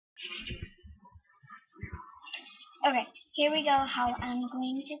Okay, here we go how I'm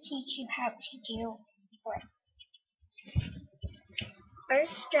going to teach you how to do splits.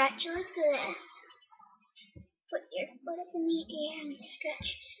 First, stretch like this. Put your foot up in the air and stretch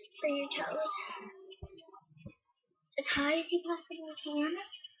for your toes as high as you possibly can.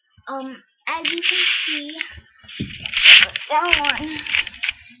 As you can see, down one.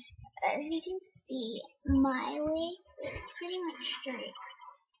 As you can see, my leg is pretty much straight.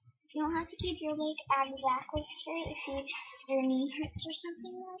 You don't have to keep your leg exactly straight. If your knee hurts or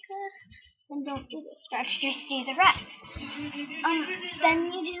something like this, then don't do the stretch, just do the rest.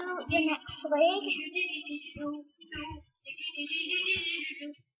 Then you do the next leg.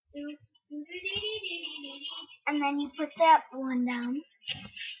 And then you put that one down.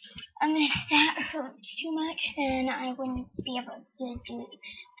 And if that hurts too much, then I wouldn't be able to do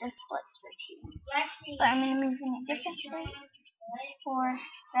the splits with you. But I'm going to move in a different way for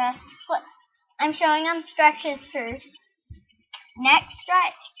the splits. I'm showing them stretches first. Next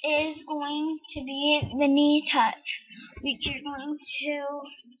stretch is going to be the knee touch, which you're going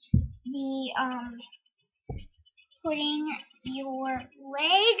to be putting your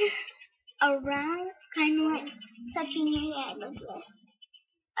leg around, kind of like touching your head like this.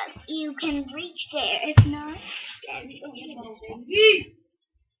 You can reach there. If not, then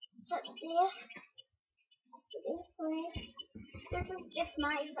touch this. This way. This is just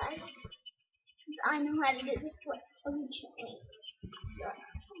my side. I know how to do this originally.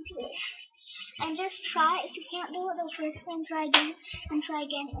 And just try. If you can't do it the first time, try again and try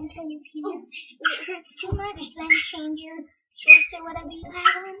again until you can. If it hurts too much, then change your shorts or whatever you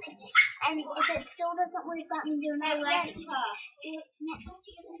have on. And if it still doesn't work, let me do it right.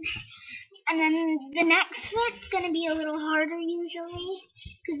 And then the next foot's going to be a little harder usually,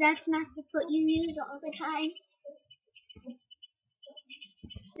 because that's not the foot you use all the time.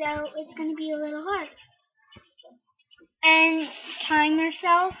 So it's going to be a little hard. And time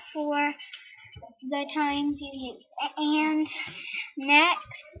yourself for the times you use. And next,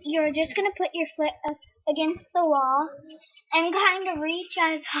 you're just going to put your foot up against the wall and kind of reach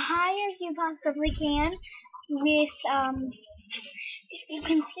as high as you possibly can with, if you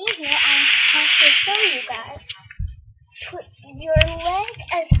can see here, I have to show you guys. Put your leg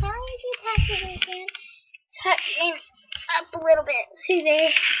as high as you possibly can, touching up a little bit. See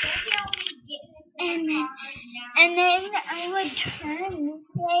there? And then I would turn this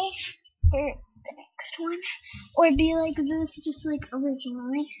way for the next one, or be like this, just like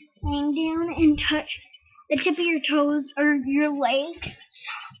originally, laying down and touch the tip of your toes or your legs.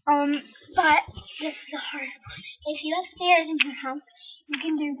 But this is the hard one. If you have stairs in your house, you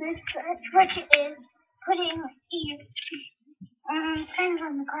can do this stretch, which is putting your kind of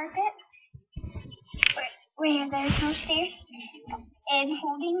on the carpet where there's no stairs, and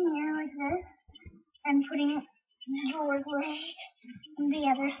holding there like this, and putting your leg on the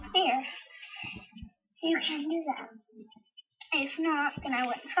other stair. You can do that. If not, then I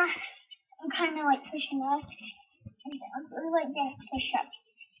wouldn't try. I'm kind of like pushing up and down, or like that push up.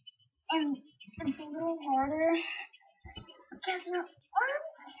 And it's a little harder because my arms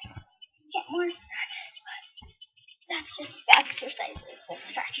get more stretches, but that's just exercises and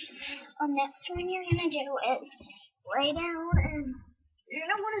stretches. Next one you're going to do is lay down, and you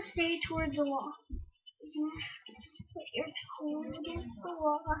don't want to stay towards the wall. You put your toes against the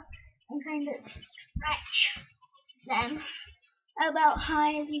wall and kind of stretch them about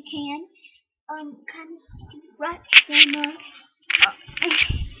high as you can. Kind of stretch them up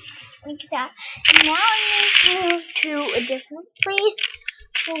like that. And now I'm going to move to a different place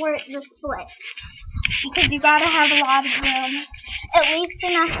for the split, because you gotta have a lot of room, at least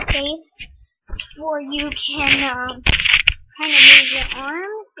enough space where you can kind of move your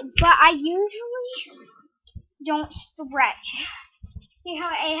arms. But I usually don't stretch. See how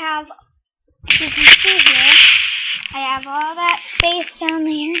I have, as you can see here, I have all that space down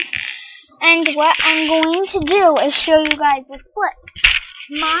there. And what I'm going to do is show you guys the split.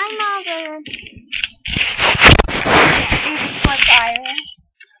 My mother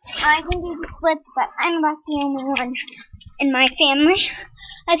I can do the splits, but I'm about the only one in my family,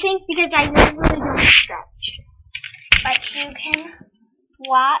 I think, because I usually don't stretch. But you can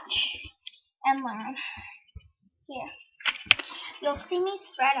watch and learn. Here. You'll see me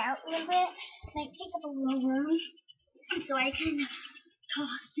spread out a little bit, like take up a little room, so I kind of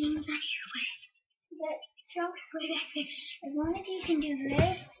toss things out your way. But don't sweat at it. As long as you can do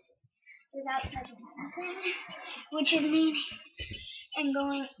this without touching anything, which is meaning, and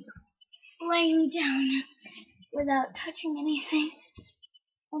laying down without touching anything,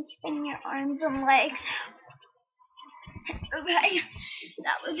 and spinning your arms and legs. Okay,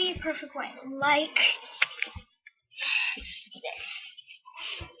 that would be a perfect way. Like this.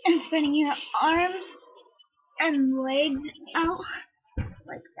 And spreading your arms and legs out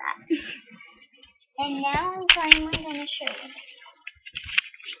like that. And now I'm finally going to show you.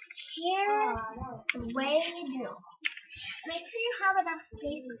 Here's the way you do. Make sure you have enough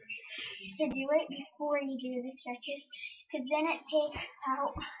space to do it before you do the stretches, because then it takes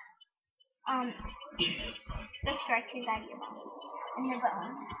out the stretches out of your body and the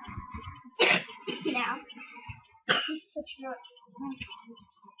bone. Now, put your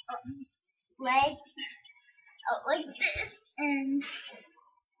legs out like this and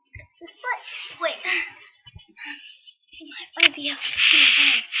the foot. Wait. You might be able to see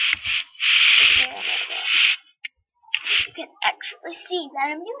that. You can actually see that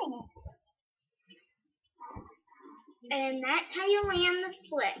I'm doing it. And that's how you land the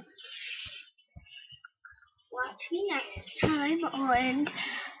split. Watch me next time on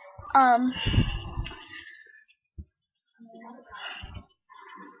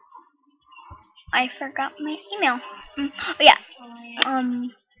I forgot my email. Oh yeah.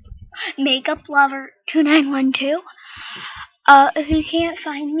 MakeupLover2912. If you can't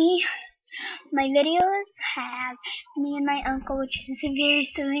find me, my videos have me and my uncle, which is a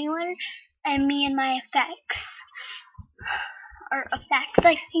very silly one, and me and my effects. Or effects,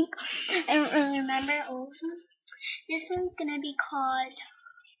 I think. I don't really remember all of them. This one's gonna be called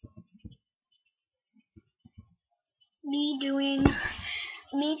me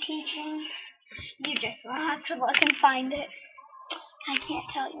teaching. You just will have to look and find it. I can't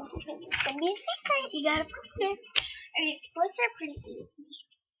tell you because it's gonna be a secret. You gotta post it. These splits are pretty easy.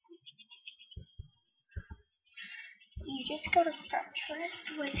 You just go to stretch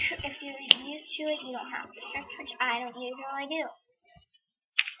first, which if you're used to it, you don't have to stretch, which I don't usually do.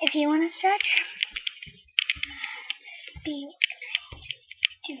 If you want to stretch, do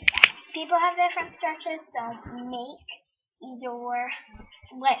that. People have different stretches, so make your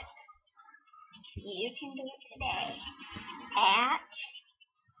list. You can do it today at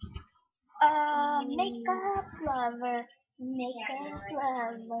Makeup Lover 29122911.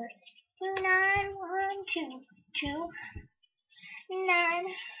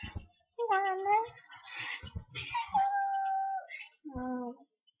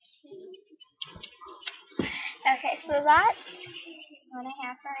 Okay, so that's what I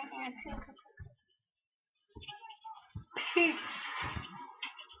have right now.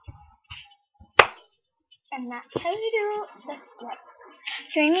 And that's how you do the split.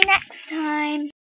 Join me next time.